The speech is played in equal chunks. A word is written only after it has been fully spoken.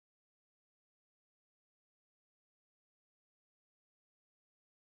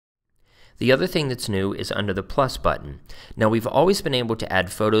The other thing that's new is under the plus button. Now we've always been able to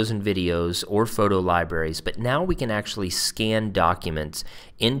add photos and videos or photo libraries, but now we can actually scan documents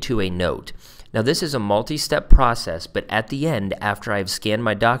into a note. Now this is a multi-step process, but at the end, after I've scanned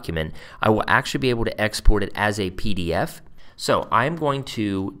my document, I will actually be able to export it as a PDF. So I'm going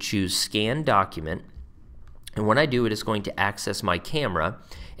to choose Scan Document, and when I do it, it's going to access my camera,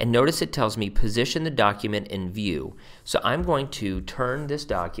 and notice it tells me position the document in view. So I'm going to turn this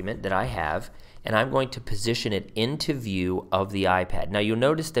document that I have, and I'm going to position it into view of the iPad. Now you'll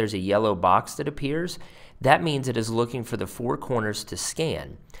notice there's a yellow box that appears. That means it is looking for the four corners to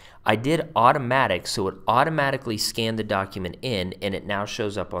scan. I did automatic, so it automatically scanned the document in, and it now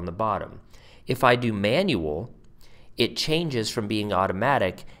shows up on the bottom. If I do manual, it changes from being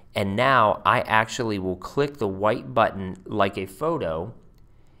automatic, and now I actually will click the white button like a photo,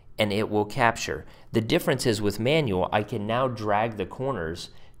 and it will capture. The difference is with manual, I can now drag the corners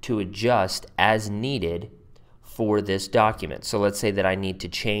to adjust as needed for this document. So let's say that I need to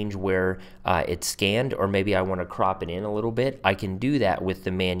change where it's scanned, or maybe I want to crop it in a little bit. I can do that with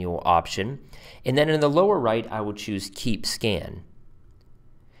the manual option. And then in the lower right, I will choose Keep Scan.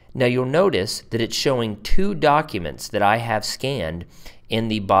 Now you'll notice that it's showing two documents that I have scanned in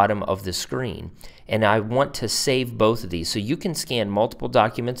the bottom of the screen, and I want to save both of these. So you can scan multiple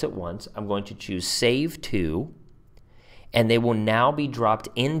documents at once. I'm going to choose Save To, and they will now be dropped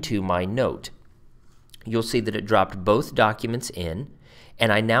into my note. You'll see that it dropped both documents in,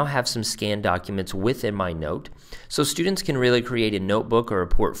 and I now have some scanned documents within my note. So students can really create a notebook or a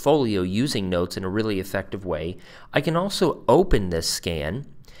portfolio using notes in a really effective way. I can also open this scan,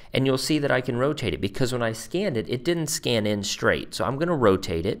 and you'll see that I can rotate it, because when I scanned it, it didn't scan in straight. So I'm going to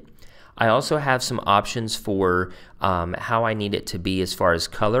rotate it. I also have some options for how I need it to be as far as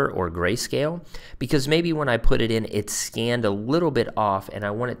color or grayscale, because maybe when I put it in, it's scanned a little bit off and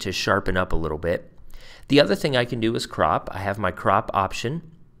I want it to sharpen up a little bit. The other thing I can do is crop. I have my crop option.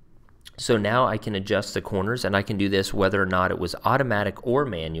 So now I can adjust the corners, and I can do this whether or not it was automatic or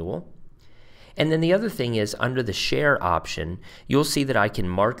manual. And then the other thing is under the share option, you'll see that I can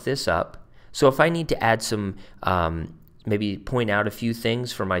mark this up. So if I need to add some, maybe point out a few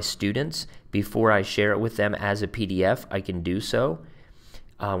things for my students before I share it with them as a PDF, I can do so.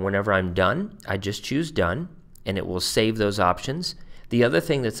 Whenever I'm done, I just choose Done, and it will save those options. The other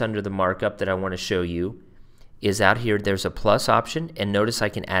thing that's under the markup that I want to show you is out here there's a plus option, and notice I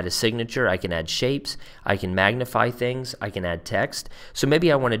can add a signature, I can add shapes, I can magnify things, I can add text. So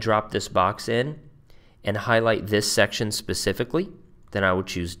maybe I want to drop this box in and highlight this section specifically, then I will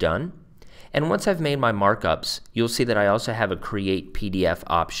choose Done. And once I've made my markups, you'll see that I also have a Create PDF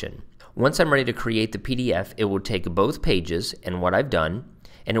option. Once I'm ready to create the PDF, it will take both pages and what I've done,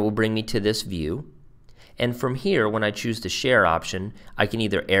 and it will bring me to this view. And from here, when I choose the share option, I can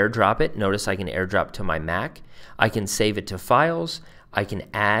either airdrop it. Notice I can airdrop to my Mac. I can save it to files. I can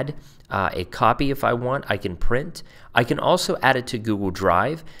add a copy if I want. I can print. I can also add it to Google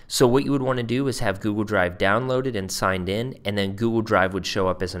Drive. So what you would want to do is have Google Drive downloaded and signed in, and then Google Drive would show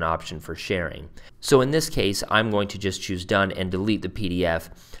up as an option for sharing. So in this case, I'm going to just choose Done and delete the PDF.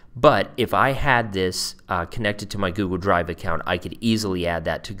 But if I had this connected to my Google Drive account, I could easily add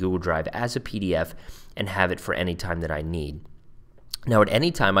that to Google Drive as a PDF and have it for any time that I need. Now at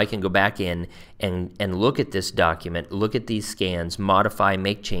any time I can go back in and look at this document, look at these scans, modify,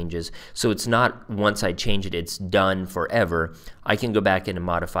 make changes, so it's not once I change it, it's done forever. I can go back in and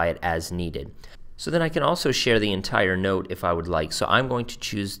modify it as needed. So then I can also share the entire note if I would like. So I'm going to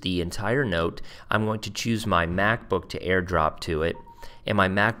choose the entire note. I'm going to choose my MacBook to airdrop to it, and my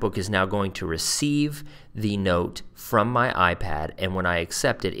MacBook is now going to receive the note from my iPad, and when I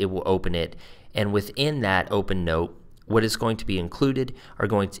accept it, it will open it. And within that open note, what is going to be included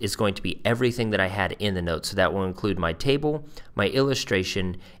is going to be everything that I had in the note. So that will include my table, my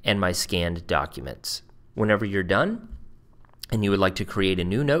illustration, and my scanned documents. Whenever you're done and you would like to create a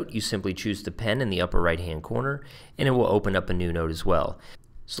new note, you simply choose the pen in the upper right-hand corner, and it will open up a new note as well.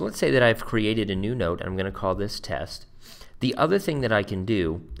 So let's say that I've created a new note, and I'm going to call this Test. The other thing that I can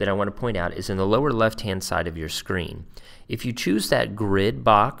do that I want to point out is in the lower left-hand side of your screen. If you choose that grid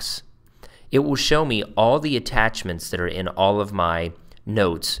box, it will show me all the attachments that are in all of my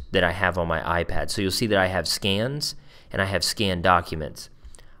notes that I have on my iPad. So you'll see that I have scans and I have scanned documents.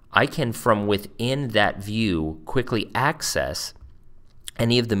 I can, from within that view, quickly access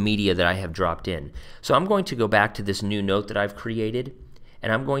any of the media that I have dropped in. So I'm going to go back to this new note that I've created,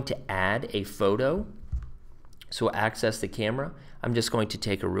 and I'm going to add a photo. So access the camera. I'm just going to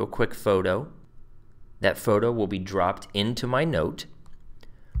take a real quick photo. That photo will be dropped into my note.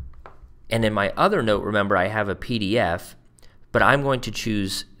 And in my other note, remember I have a PDF. but I'm going to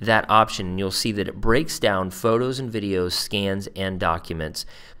choose that option, and you'll see that it breaks down photos and videos, scans, and documents,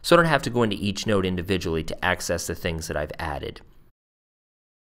 so I don't have to go into each note individually to access the things that I've added.